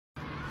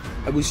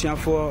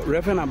abusuafo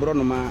Reverend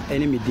Abronoma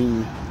ene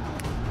medin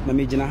na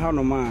megina ha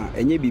no ma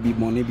enye bibi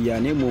bone bia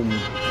na emom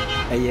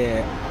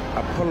eye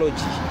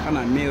apology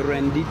ana me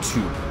rendi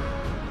to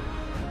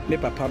me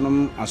papa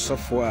nom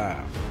asofo a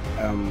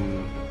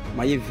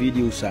my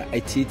videos a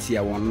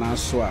etitia won na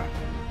so a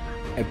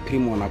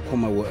eprim na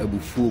koma wo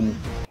abufuo mu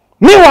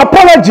me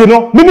apology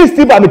no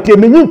ministry ba metie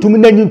me nyintum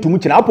na nyintum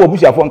kina apo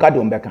abusuafo nka de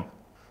ombeka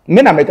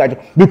me na meka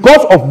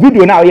because of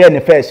video na ye ne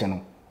first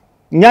no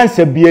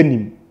nyansa bi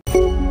anim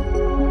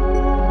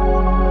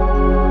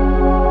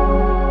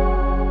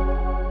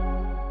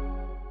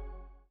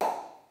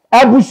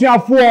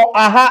abusuafo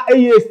aha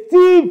eye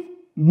Steve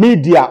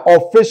Media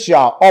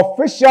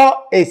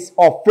official is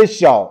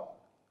official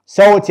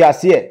so what you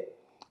see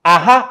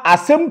aha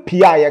asem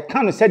pia ye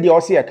kan no said ye o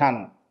se ye kan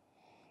no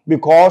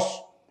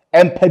because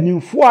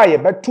empanimfo a ye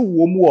beto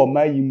wo mu o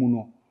ma yi mu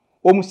no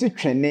o mu si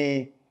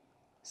twene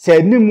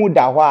se nimu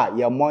da ho a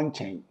ye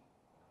monchen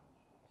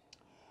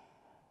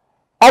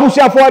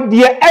abusuafo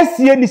de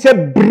asie ni se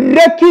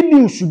breaking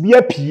news bi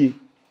apie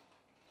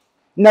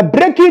na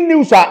breaking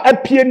news a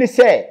apie ni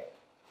se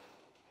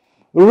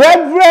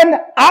Reverend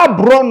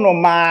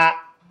Abronoma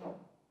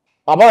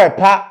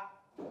Abarepa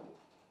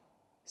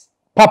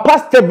Papa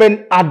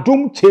Stephen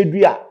Adom Kyei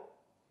Duah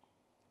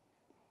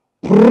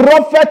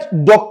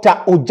Prophet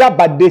Dr.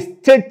 Ogyaba the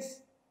state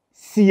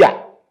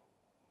seer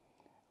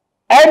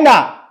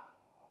Ena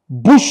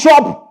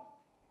Bishop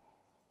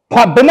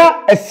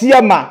Kwabena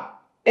Esiama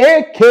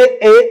aka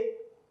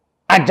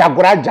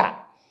Ajagurajah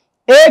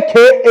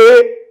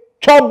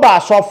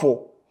aka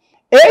Sofo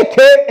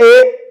aka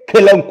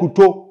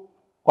Kelenkuto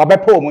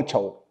wabepo mu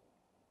chewo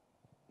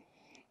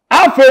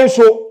afen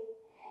so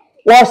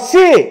wo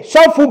se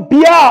Sofo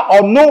bia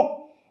ono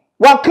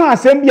waka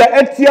asem bia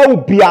etia wo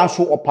bia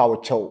so opa wo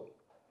chewo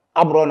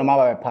Abronoma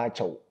wabepa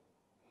chewo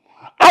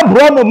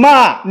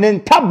Abronoma ne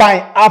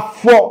ntaban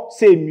afo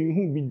se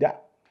mihu bida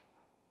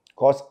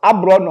cause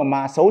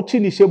Abronoma sa wo chi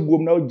ni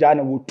hyebuom na ogya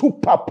na wo tu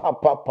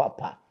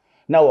papa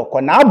na wo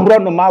kọ na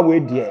Abronoma we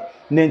de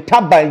ne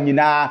ntaban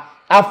nyina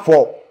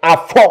afo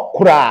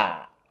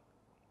kura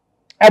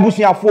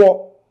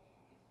abusuafo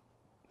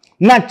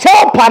na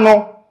chopa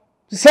no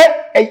se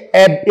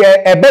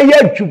ebeye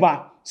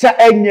adwuma se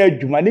anya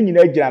adwuma ne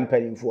nyina agira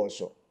mpanimfo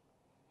so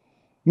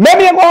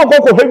meme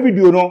ko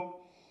video no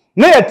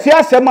na yati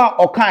asem a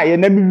okan ye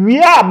na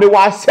mewie a me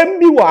wa asem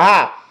bi wa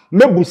ha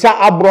mebusa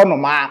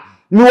Abronoma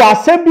me wa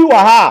asem bi wa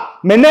ha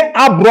me ne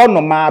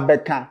Abronoma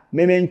beka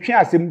me ntwe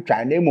asem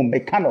twa na emu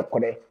meka no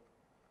kore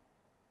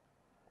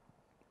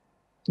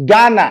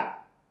Ghana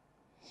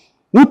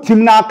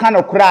utim na aka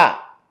no kora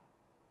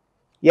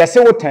yese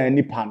wotan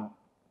nipa no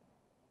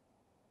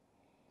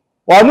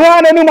Wanu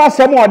ana ni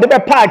masem o de be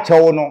pa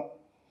achewo no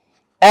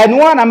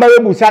enu ana ma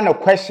rebusa no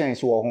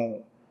questions wo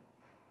ho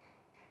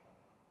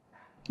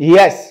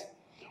yes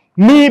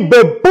me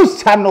be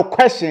busa no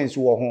questions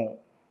wo ho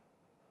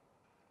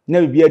na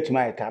bibia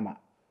tuma kama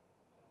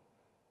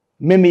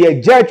me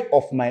a judge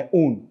of my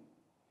own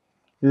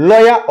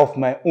lawyer of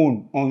my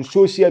own on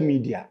social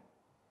media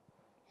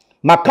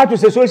makato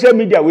se social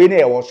media we na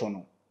e wo so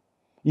no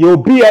ye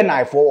obi e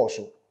na ifo wo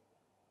so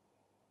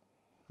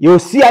ye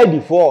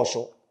CID for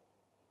so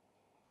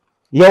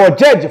your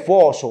judge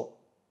for so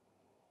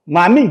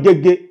mami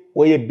gege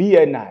wo ye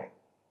BNI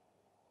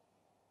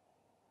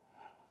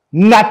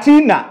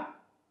Natina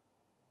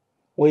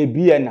wo ye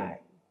BNI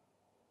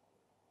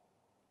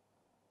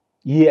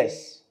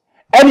yes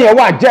any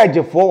wa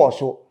judge for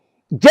so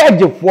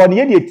judge for ne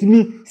ye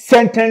timi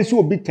sentence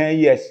obi 10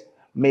 years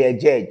may a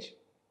judge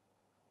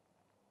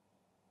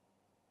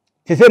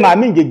te say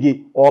mami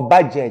gege or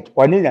bad judge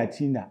or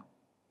Natina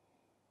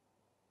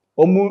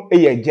omu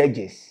eye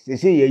judges they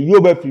say ye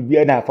yoba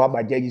fribia na afa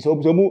ba judges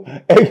omu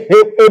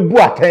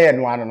ebu atan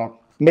no ano no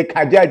make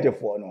a judge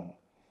for no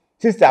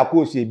sister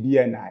akoso e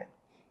BNI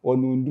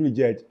onu ndru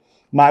judge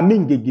ma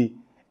mingege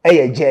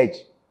eye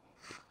judge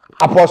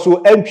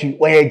apostle entry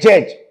oye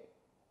judge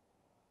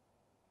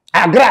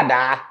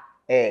agrada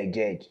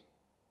judge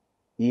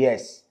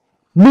yes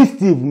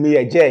mischief me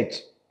a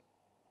judge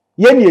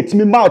ye ni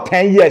etimi ma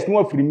 10 years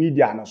no free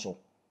media no so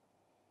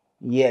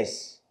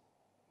yes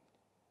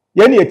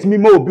Yeni etimi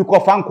ma obi ko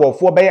fa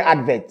nkofo be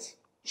advert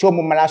show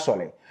mo mala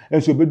sole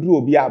enso beduru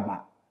obi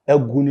ama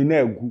aguni na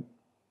agu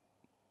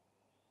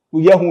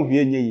uye hu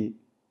hwie nyeyi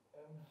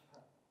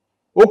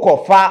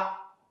ukofa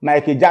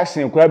Michael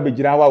Jackson kwa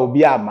begira wa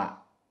obi ama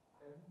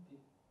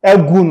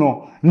agu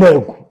no na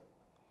agu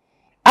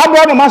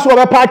Abronoma so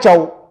be pa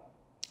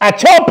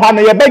achew pa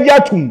na ye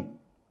begya tum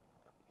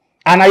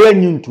ana ye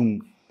nyintum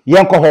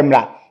ye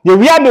nkohwemla ye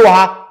wi ade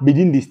wa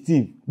begin the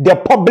Steve the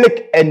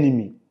public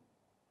enemy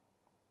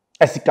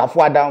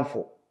esikafo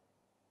adamfo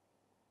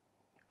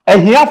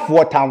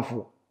ehiafo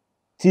tamfo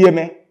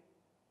tieme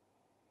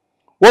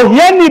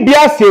ohiani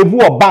bia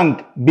save o bank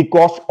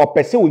because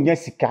opese onya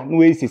sika no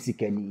we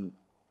sika ni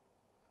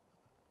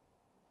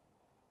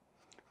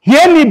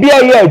hiani bia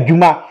ye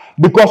adwuma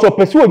because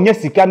opese onya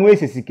sika no we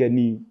sika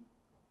ni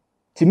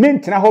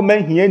timentina ho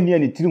man hiani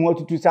ani tiri ho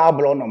tutu sa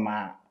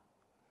Abronoma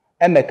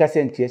emeka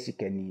sentie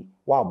sikani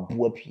wa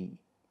boa pi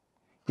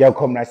ya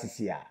komna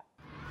sisia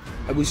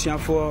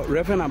abusuafo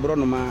Reverend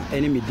Abronoma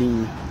ene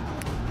medin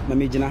na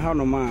megina ha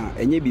no ma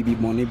enye bibi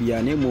mone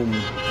bia na mom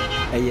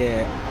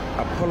eye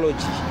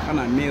apology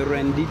ana me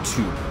rendi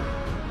to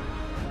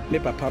me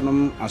papa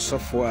nom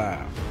asofo a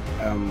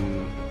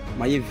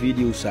my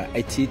videos a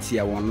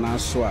etitia wona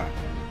so a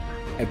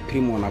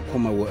primo na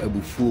koma wo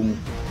abufuo mu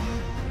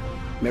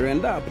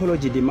merenda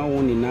apology de ma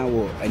woni na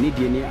wo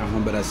anidie ni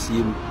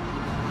ahobrasiem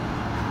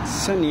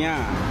sania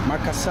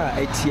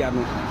makasa etia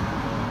no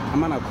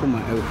amana koma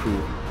afu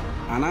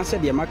anase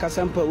de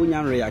makasa mpa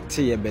wonya react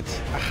ye bet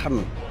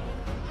ahano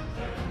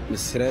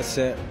misre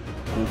se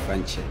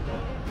konfanche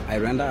I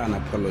render an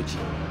apology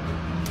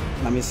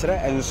na misre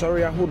en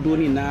sorry ahodo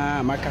ni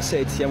na makasa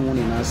etia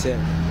woni na se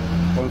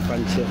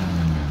konfanche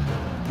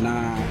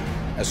na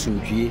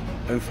asumdwie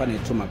emfa ne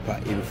to mapa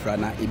emfra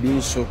na ebi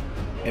nso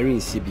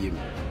erinsi biem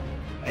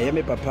eye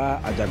me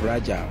papa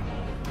Ajagurajah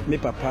me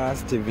papa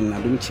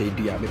Adom Kyei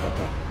Duah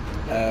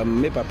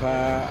me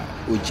papa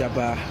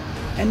Ogyaba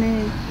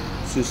ene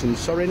susum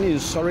sorry ni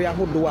sorry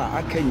ahodo a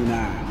aka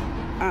nyina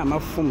a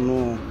mafom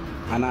no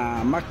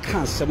ana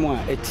maka asem a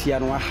etia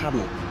no aha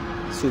no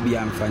so bi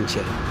amfa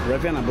nche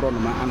Reverend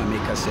Abronoma ana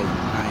make say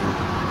ai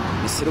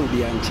misre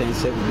obi anchen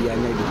se obi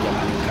anya bi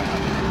yamanka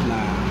na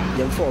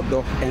yemfo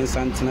do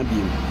ensantena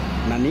biem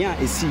na nea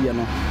esiye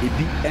no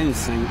ebi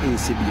ensan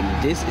ense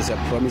biem. This is a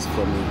promise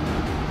from me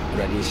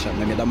Radisha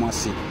na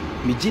medamasi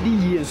mi gidi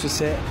yi enso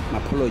se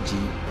apology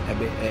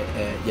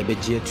ye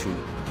begie tu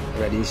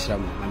Radisha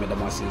na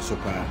medamasi enso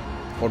pa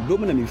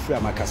odom na mi firi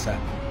amakasa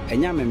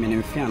enya memene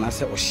mfi ana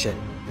se ohye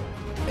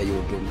eye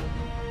odom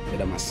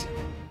medamasi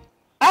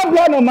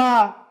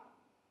Abronoma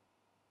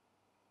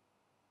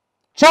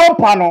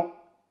chopano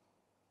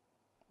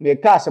me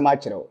ka asema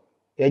kire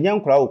yenye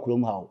nkura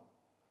okurum ha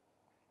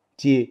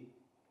tie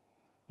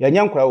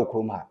yenye nkura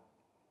okurum ha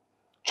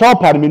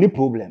chopano me ni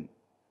problem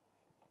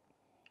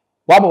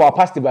wabo wa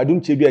pastor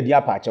Adom Kyei Duah di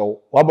apachew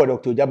wabo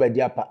Dr. Ogyaba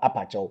di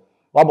apachew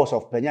wabo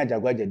Sofo penya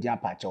Ajagurajah di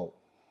apachew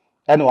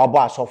ene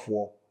wabo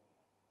asofo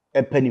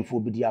epanifo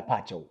bi di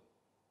apachew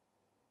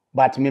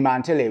but me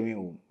man telewi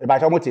o e ba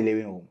chomo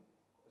telewi o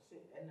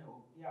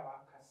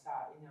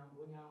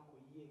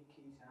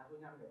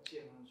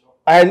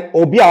and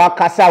obi a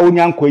wakasa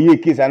wonya nkoye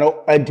case and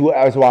adu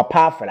as wa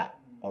powerful.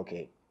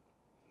 Okay,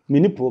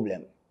 mini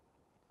problem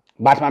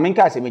but my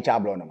menka say me cha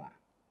Abronoma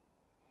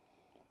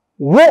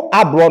wo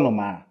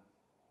Abronoma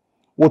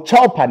wo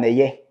chopper na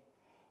ye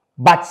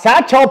but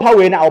sa chopper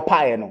we na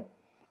opa no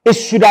it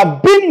should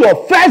have been your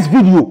first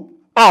video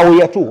we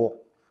ye to ho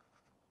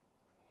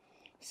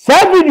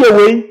sa video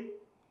we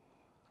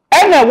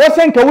ena wo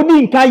senka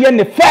wodi nka ye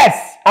ne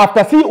first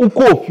after see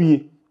uko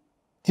fie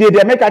tie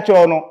de make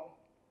cho no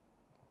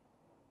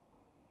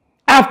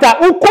after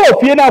uko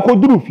fie na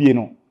akoduru fie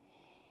no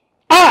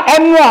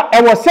enu a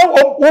e wo se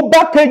wo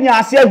ba kanya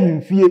ase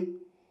ahimfie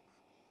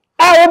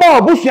wo ba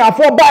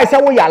obusuafo ba se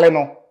wo yale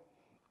no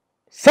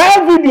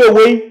sa video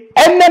we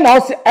enne na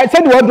se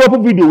de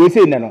drop video we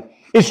say no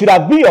it should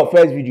have been your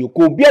first video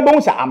ko bia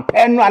don sa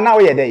ampen no na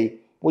wo ye dey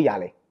wo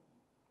yale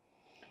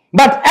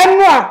but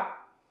enu a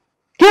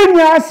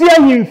kanya ase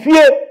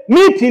ahimfie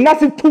meeting na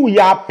se tu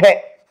ya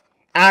pe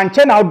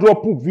anche na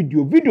drop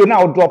video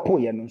na drop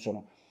ye no so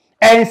no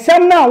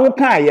ensem na wo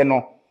kan ye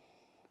no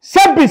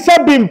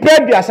sabi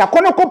mpredua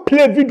sakono ko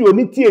play video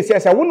ni tie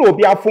se wo na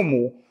obi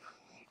afomo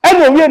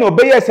ene owie na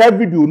obeye sa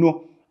video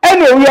no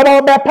ene owie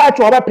ba ba patch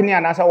oba pene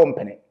anasa wo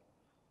mpene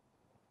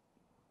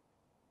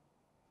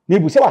ni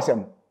bu se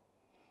wasem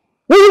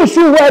we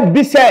should word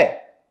be say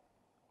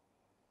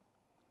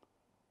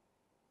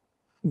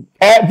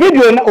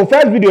video na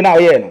first video na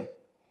ye no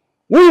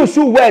we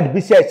should word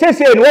be say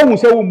no wo hu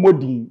se wo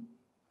modin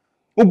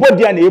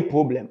ubodi na e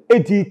problem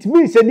it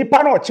means say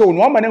nipa na oche wo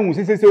no ma na hu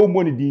se wo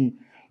moni din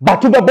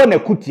batu bebo na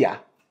kutia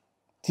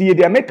tie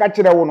de make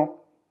kire wo no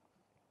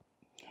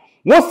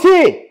wo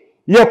se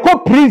ye ko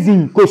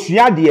prison ko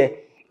sua de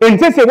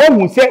ente se wo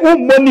hu se wo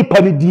moni pa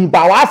ni din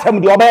ba wa asem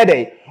de oba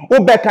de wo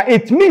beka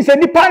it means say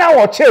nipa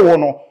na oche wo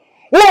no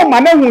wo ma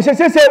na hu se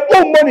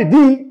wo moni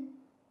din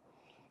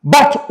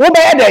but wo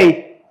be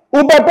de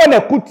wo bebo na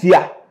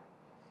kutia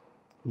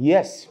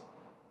yes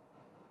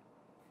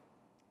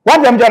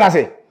what them John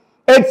say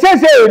it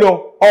says you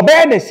know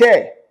obey ne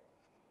say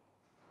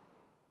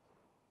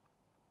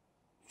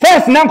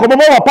first na nko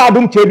bobo papa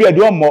Adom Kyei Duah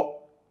de ommo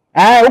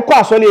ukọ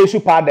asole Yesu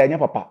pa da nya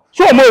papa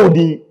so mo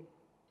odi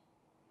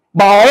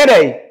ba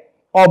oyere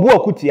obu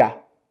okutia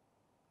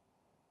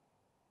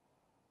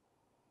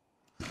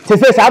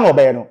se sa na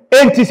obey no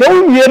enti se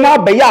unwie na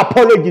obey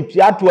apology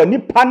tua to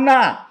nipa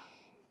na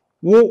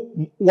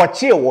wo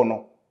che wo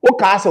no wo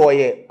ka se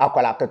oye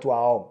akwala ketua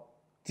o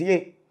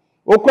tie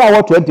okura wo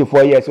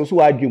 24 years so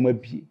wa adwom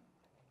abi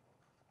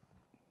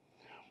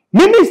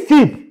mini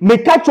Steve me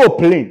catch up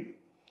plane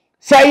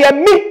say ye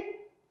mi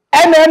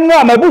ene no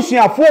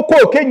amabusuafo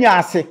ko Kenya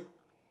ase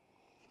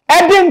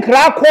edin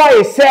kra kwa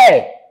e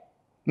say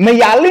me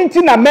ya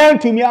linti na man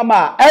to me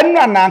ama enu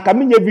na nka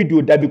menye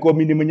video da because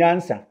minim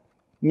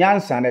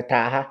nyansa ne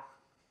ta ha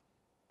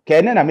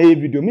Kene na me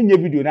video me nye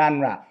video na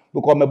anra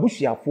because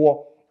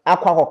mabusuafo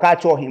akwa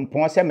catch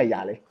himpon se me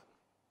yale.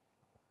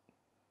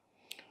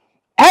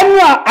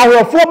 Enwa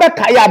awofo be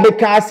kaya be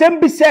ka asem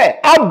bi se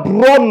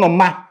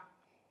Abronoma.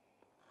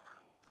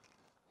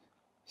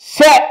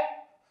 Say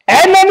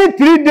any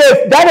 3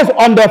 days, that is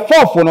on the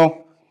 4th, no.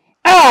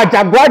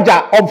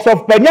 Ajagurajah of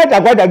Sofo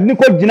Ajagurajah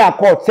niko jina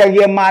court say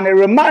ye man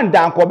remand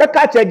and ko be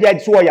catch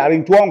judge so yare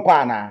into on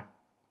kwa na.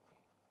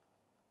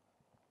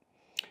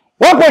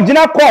 Wako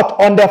jina court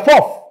on the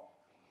 4th.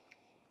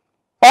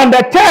 On the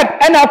 3rd,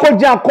 and I call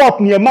jina court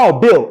near Mao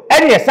Bill.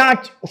 Any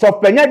search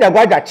Sofo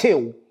Ajagurajah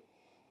chill.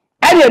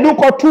 Any do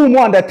call 2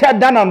 more on the 3rd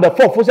than on the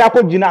 4th. So I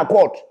call jina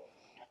court.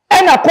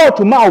 And I call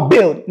to Mao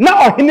Bill.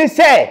 Now he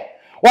say,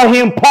 or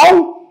him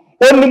Paul,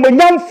 only me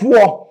young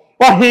for,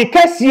 or he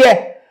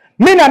cashier.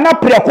 Mina na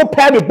preko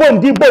pa me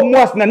bom di bom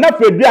was na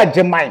fedru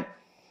agemai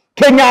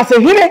Kenya se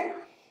hine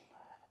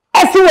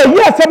ase we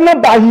yi asem na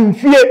ba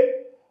himfie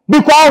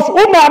because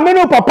uma me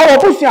no papa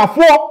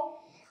obusuafo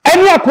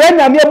eni akwa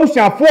nya me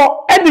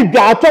abusuafo edi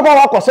dwa atoko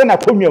wakose na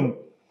konwam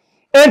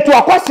entu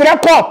akwasere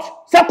court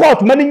se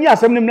court mani yi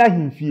asem na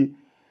himfie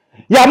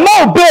ya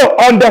ma bail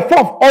on the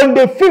 4th on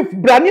the 5th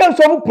brania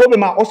so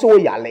problem a also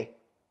we yale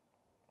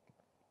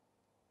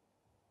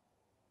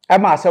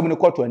ama asem no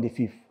court on the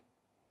 5th.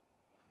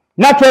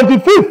 Na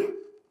 25th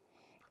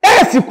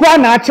esi kwa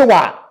na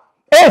achewa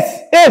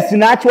esi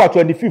na achewa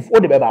 25th o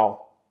de beba o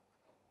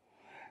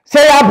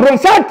say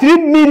abronsa 3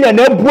 million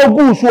e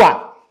brogu so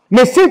a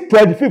me si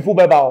 25th o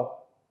beba o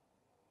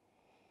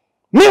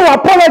me wa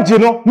apology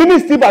no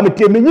ministry ba me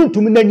tie me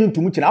nyintum na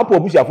nyintum kina apo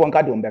obusuafo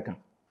nka de ombeka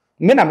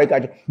me na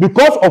meka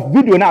because of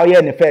video na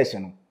ye ne first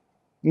no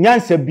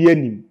nyansa bi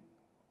anim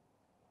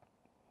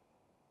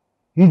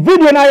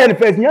video na ye ne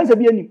first nyansa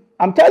bi anim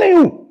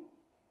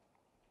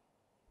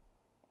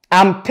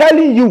I'm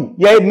telling you,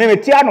 yeah, me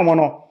tia no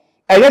mono.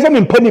 Yes,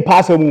 me mpani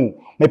pass mu,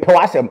 me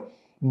pewasem,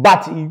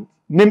 but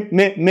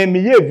me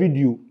ye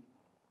video.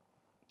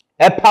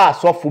 E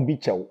pass off bi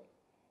chew.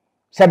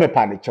 Se me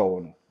pa ne chew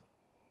no.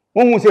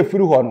 Won se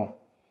firi ho no.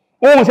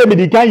 Won se me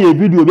di kan ye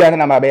video bi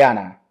na ma be ya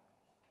na.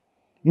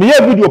 Me ye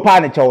video pa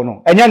ne chew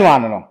no. Enye no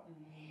ano no.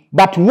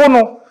 But won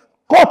no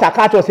court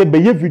akato se be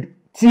ye video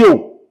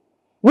tio.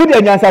 We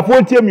de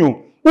nyansafo tie mi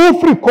o. Who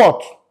free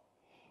court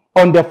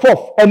on the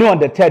 4th and on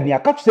the 3rd ni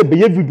aka say be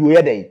video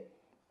ye dey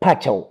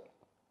pacho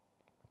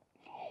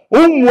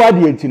umwa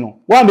de enti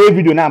wa me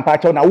video na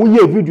pacho na wo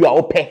ye video a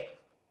wo pe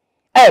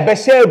e be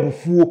share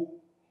bufuo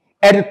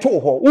e de to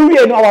ho wo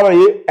wie no awa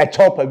ye e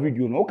chopper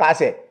video no ka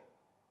say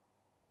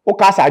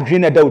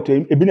adwene na da oto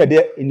e bi na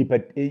de enipa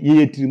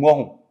ye tirimo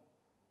ho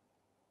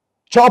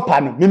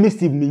chopper no me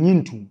Steve me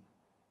nyintu.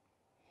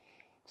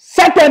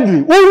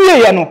 Secondly wo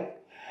wie ye no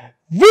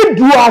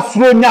video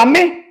asro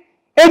nyame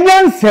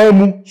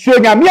enyansam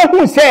suonyame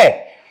hu se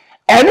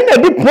ene na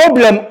di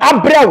problem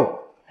abrew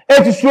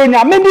eti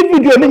suonyame di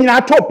video ni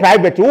nyina to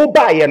private wo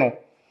ba ye no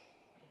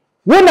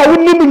wo na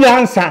wonim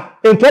nyansa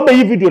ento be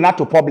yi video na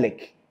to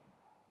public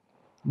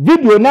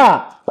video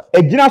na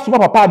ejina so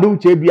papa adu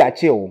che bi a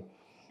che o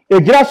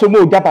ejina so mo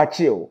Ogyaba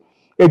che o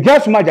ejina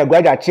so ma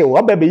Ajagurajah che o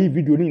oba be yi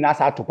video ni nyina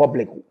sa to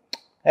public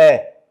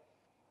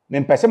me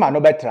mpese ma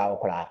no betra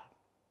okra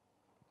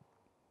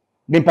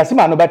me mpese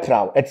ma no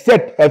betra et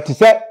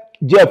set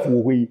Jeff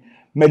wo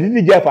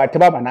medidi Jeff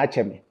ataba ma na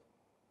acheme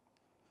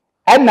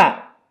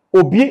ana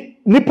obi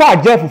nipa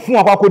Jeff fun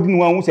akwakodi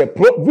nu hu se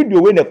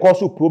video we na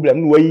cause problem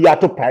nu we ya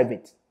to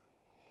private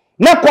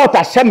na court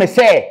acheme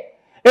se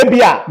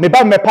ebia me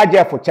ba me pa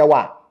Jeff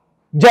chewa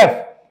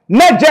Jeff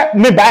na je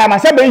me ba ya ma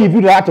se be yi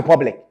video na to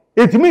public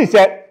it means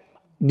say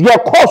the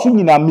cause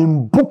nyina me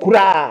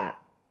mbukura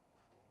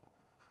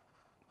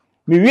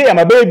me wi ya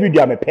ma be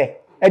video me pe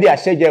e de a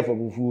share Jeff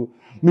bufu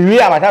me wi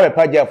ya ma ta me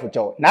pa Jeff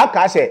chewa na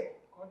ka se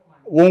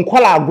won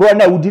kwala agro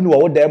na wudi ni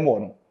wo dem wo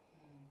no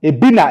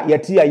ebi na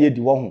yeti ya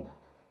yedi wo ho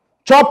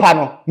chopa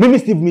no mimi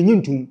Steve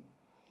minyintum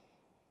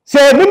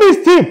se mimi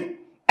Steve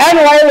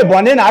ene wa ye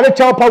bone na are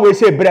chopa we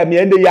se bra me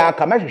ende ya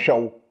aka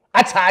mahwehwe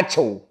ata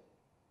achew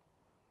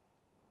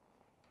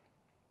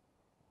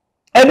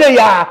ende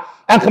ya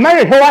aka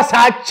mahwehwe wa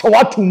sa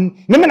achewatum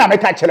mimi na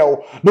meka kire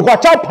wo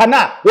because chopa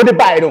na wo de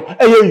bai no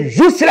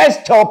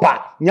useless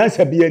chopa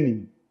nyansa bi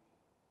anim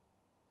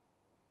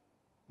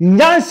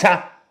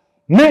nyansa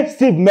me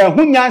Steve me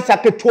hu nyansa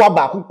ketua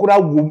ba kokora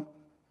wom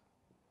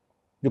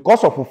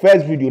because of the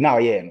first video now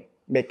here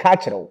me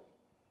catch it.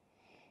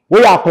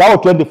 We are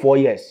cloud 24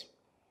 years.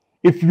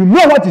 If you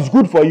know what is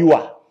good for you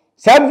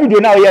same video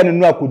now here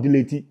no could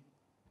delete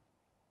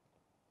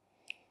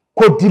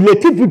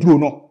video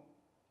no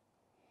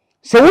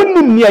so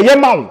unim ne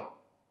yema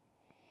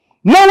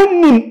no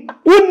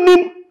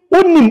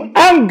unim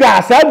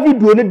anga same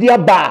video no dia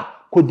ba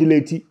could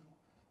delete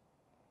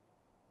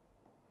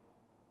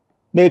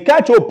me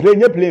catch o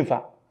play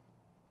fa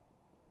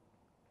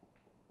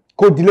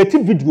could delete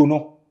video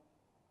no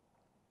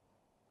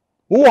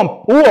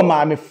wo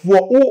maame fo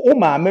wo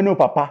maame no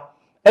papa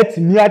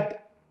etimi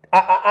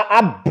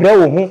abrɛ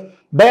wo ho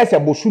bɛyɛ sɛ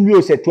bosumi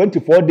o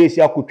 24 days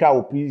akotwa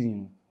wo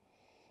prison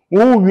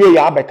wo wie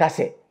ya abɛka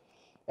sɛ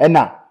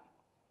ɛna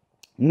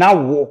na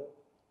wo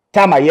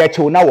time a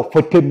yeche na wo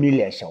 40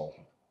 million show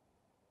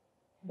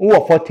wo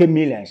 40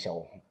 million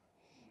show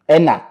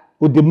ena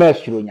odi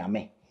masuro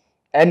nyame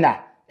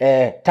ena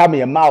time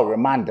ye ma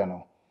remind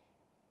no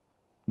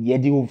ye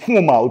di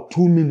fun ma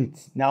 2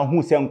 minutes na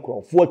hu se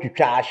nkrofo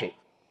atwitwa ahwe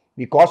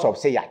because of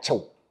say ya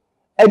chew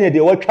ene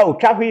de wo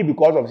twa hwe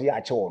because of say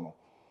ya chew no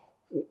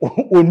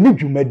oni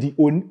dwumadi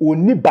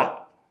oni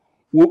ba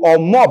wo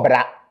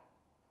omobra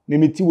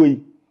memeti we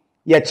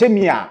ye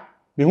chemi a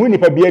me hu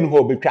nipa bia ni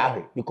ho betwa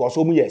hwe because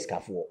omu ye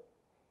skafo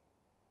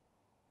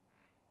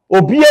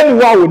obia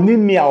ni ho oni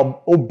mi a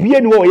obia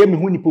ni ho ye me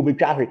hu nipa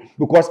betwa hwe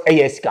because e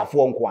ye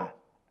skafo nko a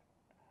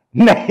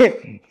na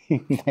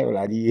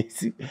wala di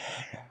yesu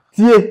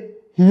tie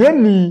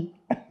hieni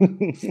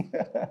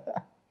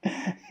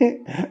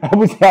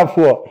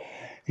abusiafo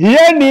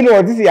hieni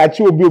no disi ya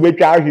chi obi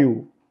obetwa hwe o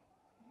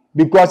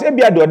because e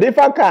bia do de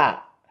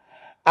faka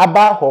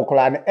aba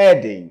hokla na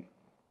eden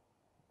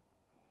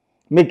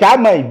me ka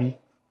mai bi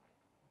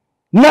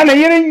na na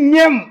yire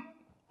nyem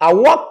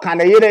awaka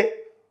na yire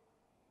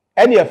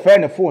ene ye fe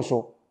ne phone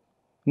so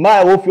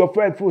ma wo fi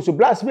friend phone so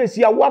blast space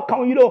ya waka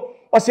yiro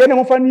o se ne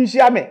mo fa ni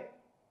hia me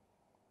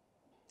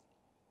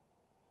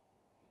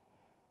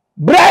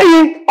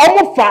Brai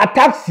omo fa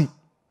taxi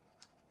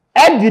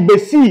edi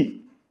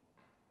besi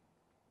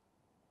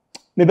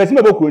me besi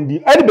me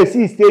bokundi edi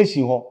besi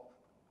station ho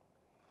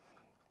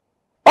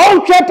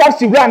on twa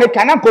taxi bra ne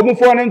kana komu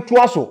fo ne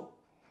nto aso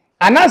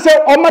anase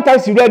omo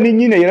taxi bra ni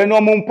nyina yere no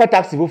omo mpa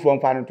taxi fo from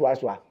fa ne nto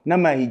aso a na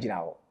ma hi gina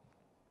ho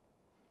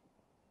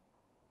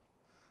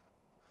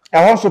e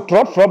ho so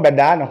tro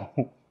beda no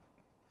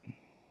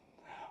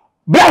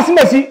bra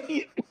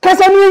simasi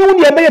kasa ni wu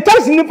ni ebe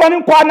taxi ni fa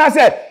ne kwa na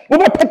se wo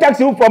be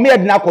taxi fo from here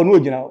na ko no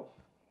gina ho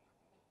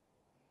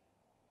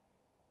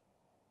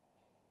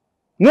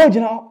no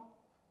gina ho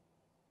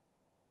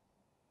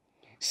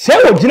se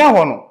wo gina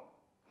ho no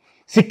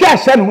sika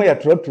sha no ya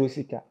tro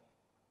sika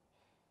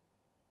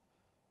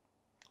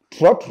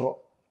tro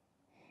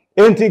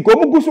enti ko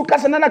mugusu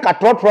kasa na ka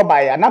tro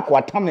ba ya na ko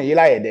atam na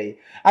yila ye dey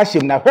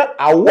ahyem na hwe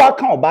awo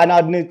ka oba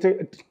na ne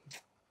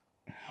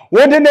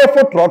wo de ne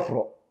fo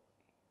tro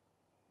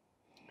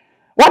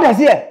what does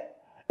here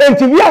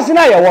enti wi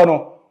asina ye wo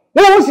no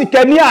wo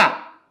sikani a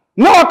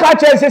na o ka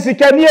che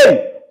sikani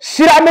e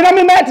sira me na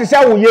me mete se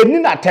wo ye ni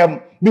na tem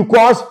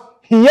because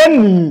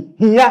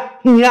hiya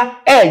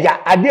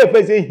eya ade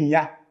efese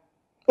hiya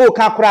o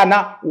ka kura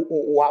na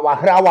wa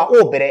hrawa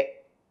o bere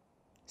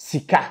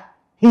sika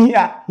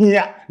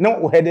hiya na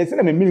o hede se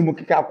na me minimu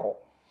kika ko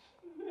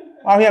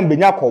ahia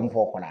mbenya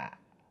kompo kora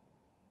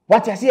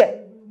what you say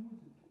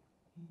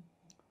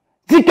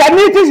sika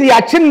ni ti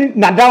ya chin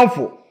na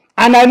danfo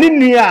anani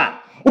nua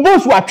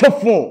ubosu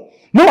atwefo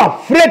no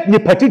afred ni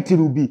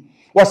patitiru bi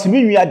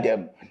wasimi nua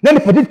dem na ni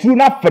patitiru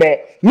na frɛ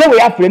na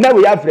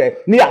we afrɛ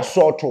ni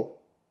asoto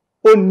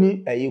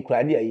oni ayi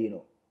kura ni ayi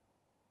no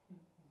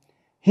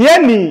hiya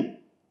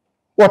ni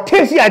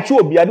wotesi achi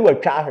obiade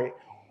watwa ahwe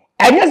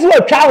anyase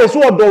watwa ahwe so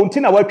odo nti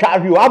na watwa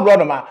ahwe o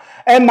Abronoma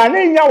ma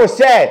ne nya wo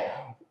se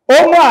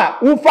omo a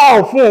ufa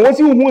ofun wo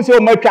si hu se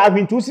o matwa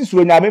ahwe nti usi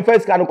suro nyame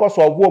first kan ko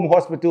so ovu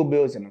hospital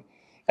bills no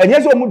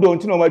anyase o mu do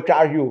nti na watwa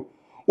ahwe o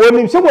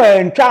onim se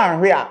wo ntwa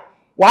ahwe a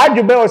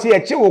wadwebe o se ye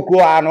chi wo kro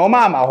a no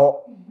ma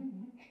ho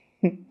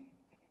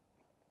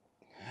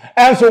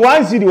enso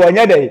one city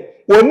wonya dey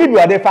oni bi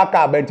ode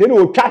faka bente ni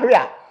o twa ahwe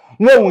a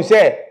no hu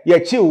se ye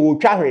chi wo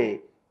twa ahwe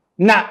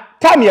na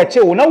time ye che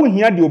na wo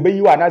hia de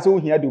obeyi wa na se wo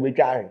hia de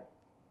obetwa ahwe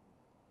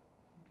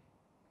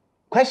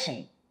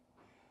question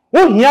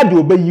wo hia de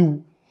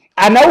obeyi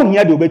ana wo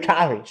hia de obetwa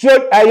ahwe so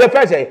ye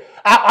first say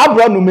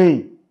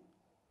Abronoma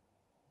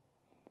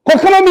ko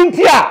kama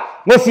minti a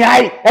wo si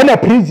ai na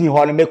prison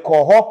ho no me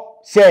ko ho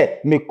se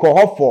me ko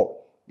ho for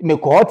me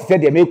ko ho ti se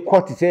de me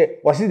ko ti se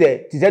wo si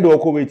de ti se de wo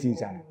ko waiting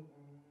sana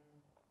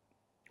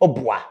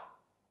oboa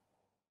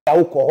ya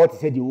wo ko ho ti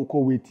se de wo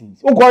ko waiting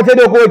wo ko se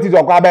de wo ko waiting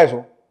so kwa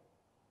abeso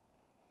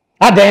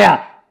adanya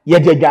ye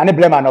de dwane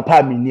blema no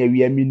pa mi ni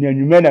awie mi ni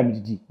anwuma na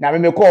mididi na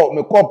me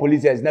call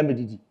police na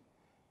mididi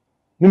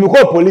me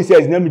call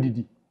police na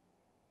mididi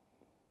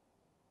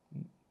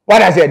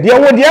what I said de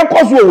wo de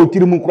enkoso wo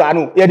tirimu kura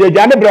no ye de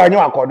dwane blema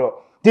nyo akodo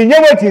ti nye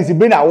wetin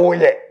bi na wo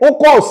ye wo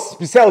call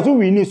special so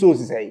we ni so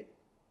sisai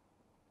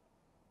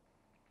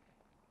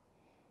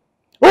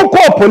wo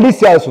call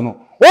police no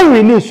wo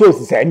we ni so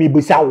sisai mi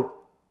busawo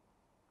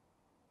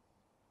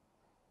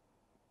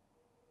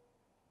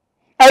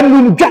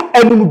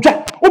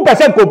enumja o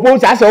pese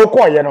propose ase o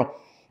ko ye no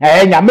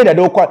nyame na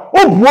de o ko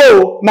o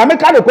buo na me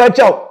ka de ko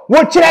che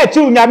wo kire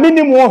chi nyame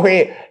ni mu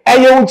hwe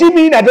eye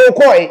ujimi na de o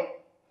ko e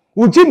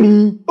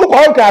ujimi o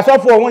ko ka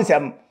Sofo won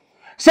nsem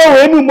se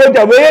we nu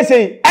moja we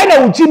say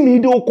ana ujimi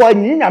de o ko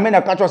ni nyame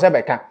na ka cho se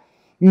beka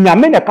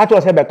nyame na ka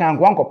cho se beka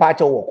nko anko pa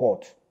che wo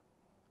court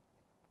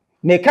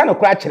me ka no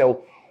kra kire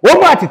o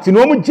mu atete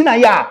no mu gina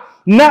ya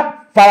na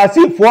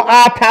farisifo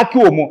attack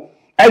o mu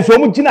ezo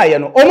mu gina ye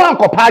no o mu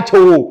anko pa che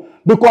wo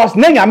because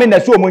na nyame na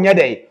so omunye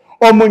dey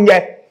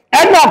omunye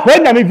eno akwa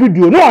nyame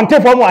video no on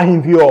tefo mu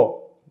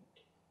ahimfio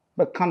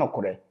be kan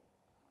okore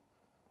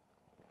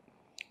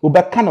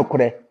Obeka no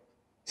kore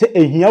se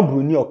ehia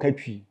broni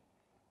okatwi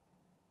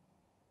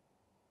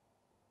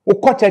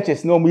ukọ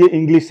churches na omuye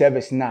English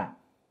service na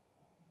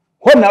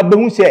ho na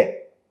behu se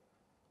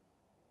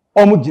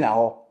omugina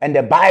ho and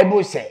the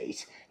Bible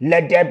says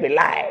let there be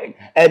light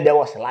and there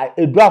was light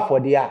edua for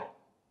there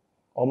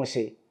omu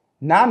say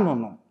na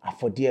no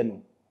afodie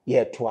no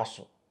ye to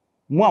aso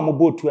mu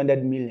amobo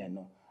 200 million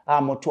no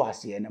amoto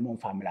ase na mo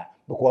family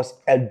because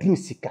adru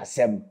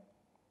sikasem.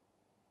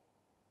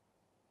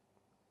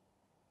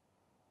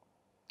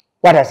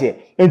 What I say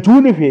and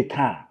to ni hwe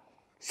ka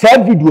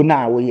say video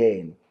na wo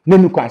ye na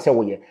nu kwan say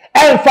wo ye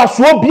emfa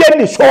so bia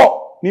ni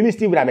so mimi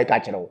Steve na me ka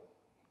kire wo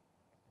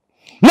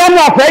na mu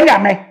akwa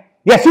nyame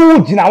yesi wo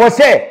gina wo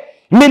say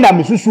me na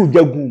me susu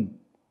jagum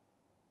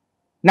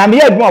na me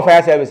adwuma of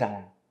fire service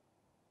ana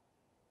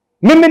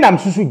me na me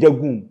susu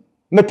jagum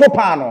me to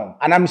pa no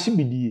ana me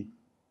sibidie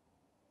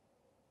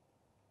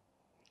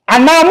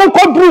ana mo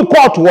kodru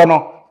court wo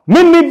no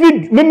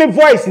me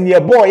voice ni e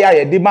boy ya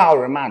ye de ma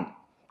remand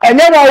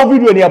enye wa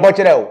video ni e bo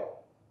kire wo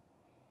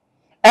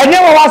enye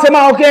wa se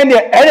ma okay ni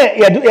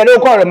ye do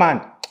call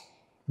remand.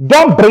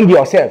 Don't bring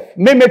yourself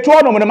me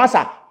to no me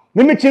masa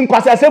me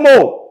chinkwasa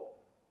semo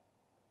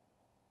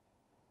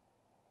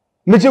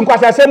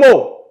Michinkwasa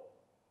semo.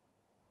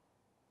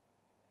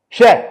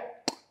 She.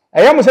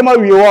 Ayam sema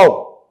wiye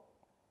wo.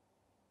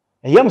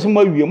 Ayam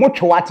sema wiye mo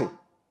twate.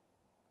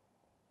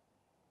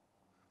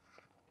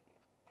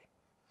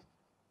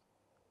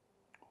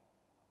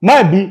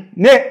 Ma bi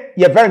ne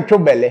ye very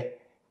twobele.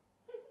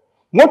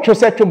 Mo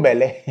twose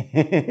twobele.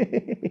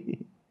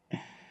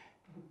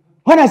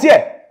 When I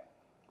say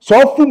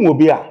so fu mo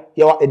bi a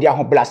ye de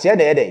ahoblase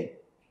de ye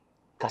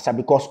kasa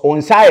because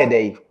on side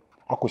de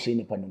akohye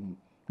nipa no.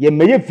 Ye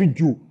meye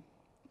video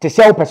te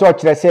se wo pese o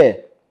kire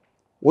se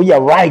wo ye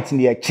right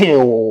ne ye che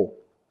wo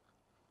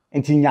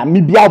enti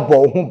nyame bia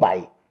bo ho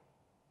bai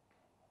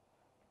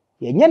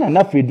ye nya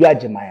na fedu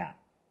agimaya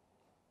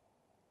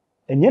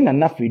enye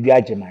na fedu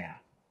agimaya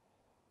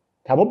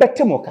ta mo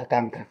bete mo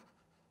kakanka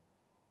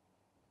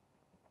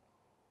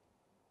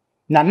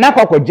na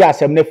kwakwaji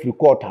asem na free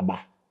court aba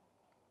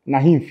na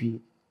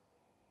himfi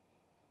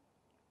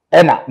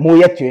ena mo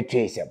ye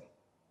twetwe sem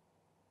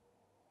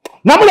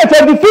na mo le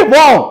 25th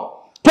wow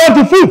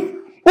 25th.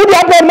 Udi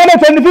Abronoma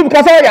 25th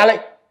kasa yale.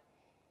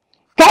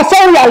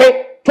 Kasa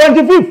yale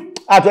 25th.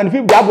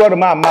 25th the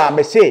Abronoma ma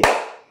me say.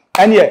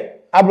 Anye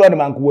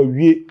Abronoma nko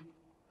wawie.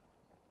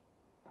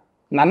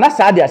 Na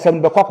sa de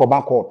asem be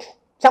kwakoba court.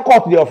 Sa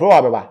court de ofro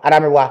wa beba.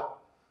 Adamewa.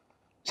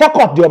 Sa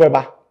court de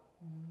obeba.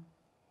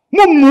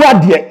 Mumua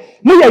de.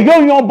 Mu ye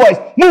young boys.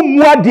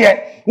 Mumua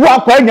de.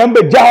 Wa kwa nyam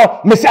be ja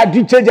me say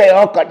adunche je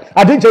okọ.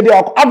 Adunche de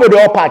okọ. Abode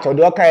opacho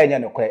de okọ enya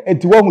no kwe.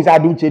 Enti wo hu say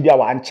adunche dia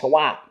wa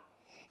anchewa.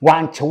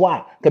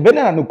 Wanchewa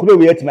kebena na nukuro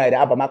we yatima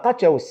ida aba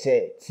makache wo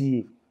se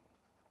tie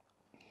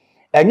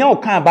enya wo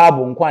kan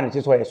bible nkwa na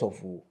cheso ye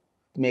sofo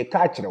me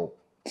ka kire wo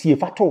tie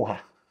fato ha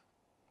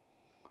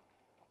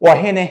wo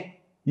hene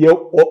ye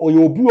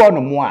obi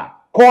ono mo a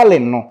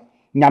calling no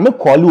nyame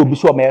call obi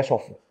so me ye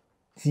sofo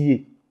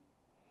tie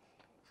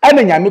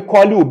ana nyame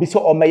call obi so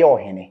o me ye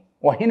ohene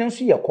ohene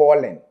nso ye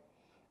calling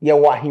ye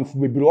wo ahemfu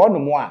bebiri ono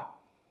mo a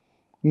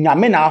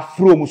nyame na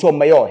afro mu so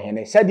me ye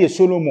ohene said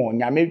Solomon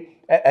nyame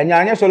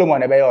Anyanya Solomon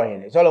na be yo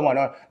hene Solomon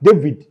no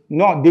David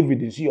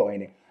nso yo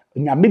hene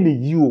nyame ne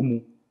yi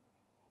omu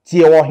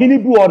tie wo hene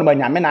bi wo no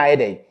nyame na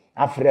ayede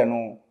afre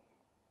no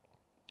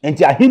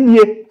enti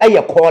ahenie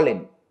eye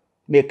calling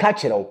me ka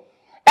kire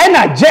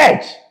ena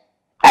judge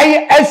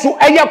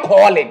eye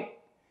calling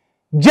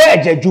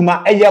judge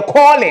adwuma eye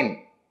calling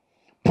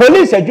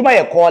police adwuma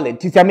ye calling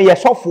ti se me ye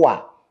sofo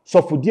a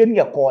sofo die ne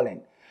ye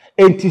calling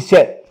enti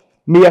se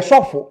me ye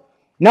sofo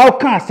na o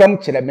kan asem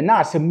kire me na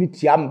asem ni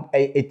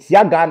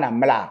tia ga na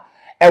mla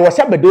e wo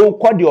se bede wo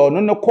kode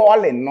ono no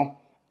calling no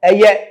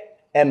eye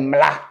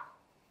emla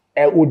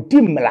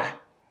odi mla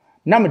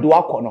na me de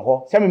wakọ no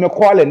ho se me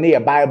calling ne ye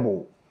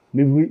bible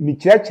me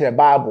kire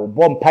bible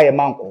bo mpaye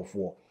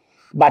mankofo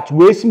but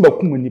we sim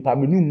bakum nipa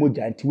me nu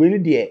moja nti we ni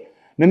de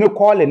me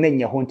calling ne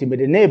nye ho nti me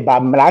de ne ba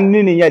mla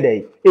ni ne ye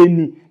de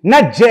eni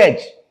na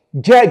judge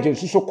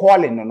nso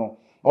calling no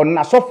ono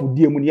na sofo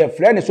die mu ne ye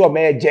frɛ ne so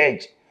me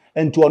judge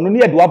enti ono ne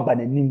ye de waba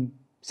nanim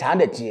saa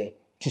de tie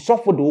ti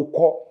sofo de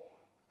ukọ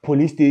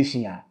police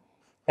station a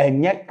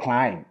enye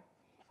crime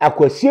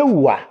akwasie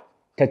wu a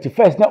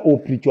 31st na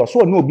opricho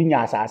so na obi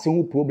nya asase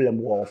hu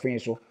problem wo ofin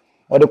so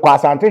o de kwa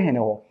asante hene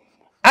ho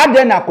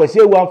ade na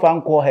akwasie wu amfa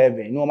nko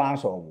heaven no man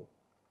so wo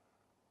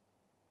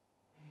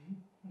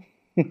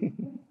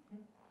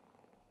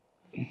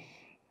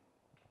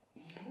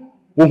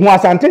wo hu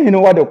asante hene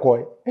wo de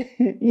koy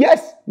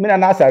yes me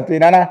na asante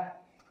na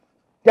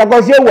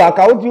akwasie wu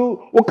aka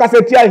wo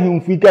kaseti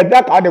ahimfu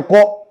ikeda ka de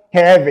ko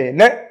heaven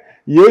ne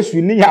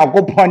Yesu ni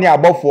yakopon ni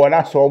abofo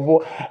na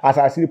sobo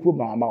asase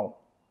problem ama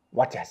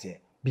what you say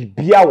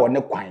bibia wo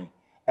ne kwan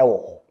e wo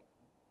ho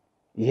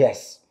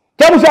yes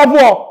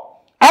Sofo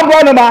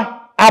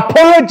Abronoma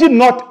apology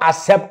not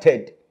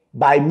accepted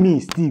by me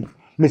Steve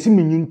mesi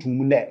me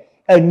nyintum ne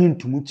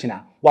anyintum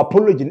kina wa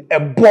apology e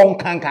bon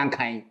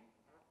kan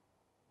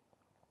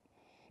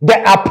The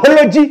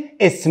apology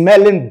is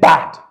smelling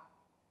bad.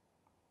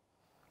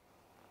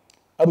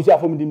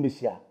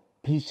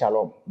 Peace,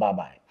 shalom, bye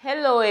bye.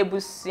 Hello,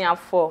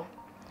 Ebusiafo.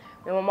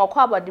 My mama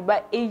call about the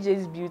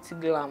AJ's Beauty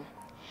Glam.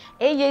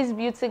 AJ's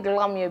Beauty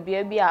Glam, your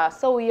baby,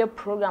 so we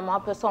program our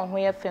person who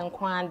you fan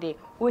quande,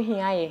 who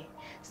here,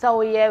 so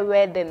we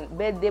wedding,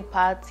 birthday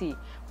party,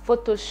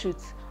 photo shoot,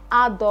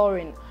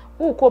 outdooring,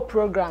 who co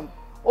program.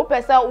 O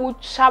pesa u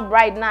cha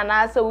bride na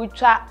na say u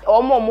cha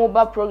omo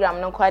mobile program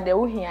no kwa de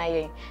wo hia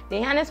ye de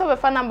hia ne so be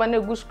fa number na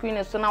go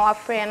screen so na wa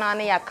frɛ na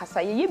na ya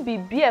kasa ye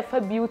bibi e fa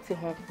beauty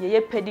ho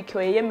ye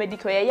pedicure ye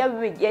medicure ye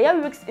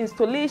wig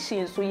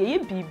installation so ye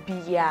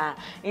bibi ya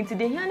nti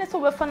de hia ne so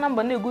be fa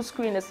number na go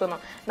screen so no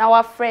na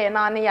wa frɛ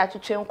na na ya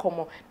twetwe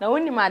nkomo na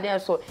woni ma de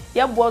so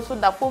ye bo so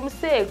da fom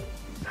say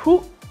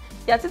hu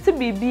ya tete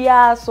bibi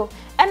ya so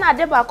e na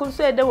de ba ko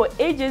so e de wo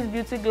AJ's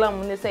Beauty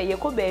Glam ne say ye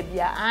ko ba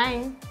bia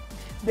an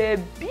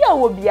baby a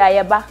wo bia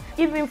ye ba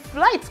even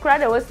flight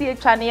crowd we see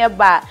twa ne ye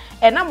ba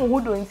e na mo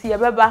hudo nti ye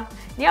beba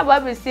ne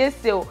aba be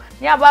sieseo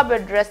ne aba be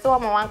dress wa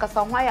ma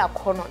wankasa ho ya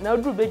kono na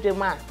duru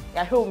bedwem a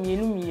ya hwe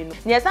mienu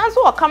ne san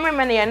so o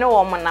cameraman ye ne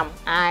wo monam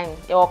an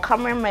ye o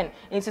cameraman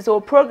nti so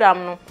program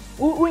no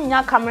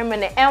unya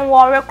cameraman en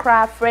wo re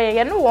cra frɛ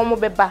ye ne wo mo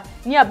beba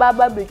ne aba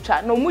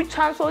betwa no mu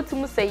twa so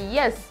otimu say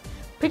yes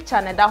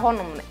picture na da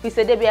honom ne bi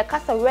se de be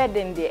kasa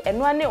wedding de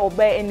eno ane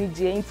oba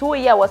enije nti wo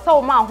ye wo sa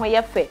wo ma ho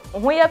ye fe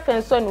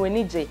nso ne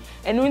enije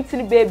eno nti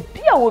ne be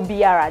bia wo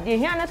biara de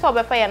hia ne so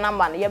obefa ye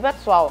number ne ye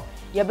beto a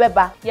ye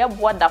beba ye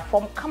bo da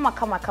form kama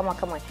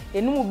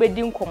enu mu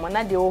bedi nkomo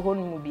na de wo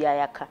honum bia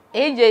yaka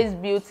AJ's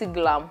Beauty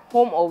Glam,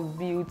 home of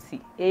beauty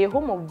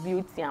home of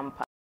beauty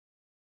ampa.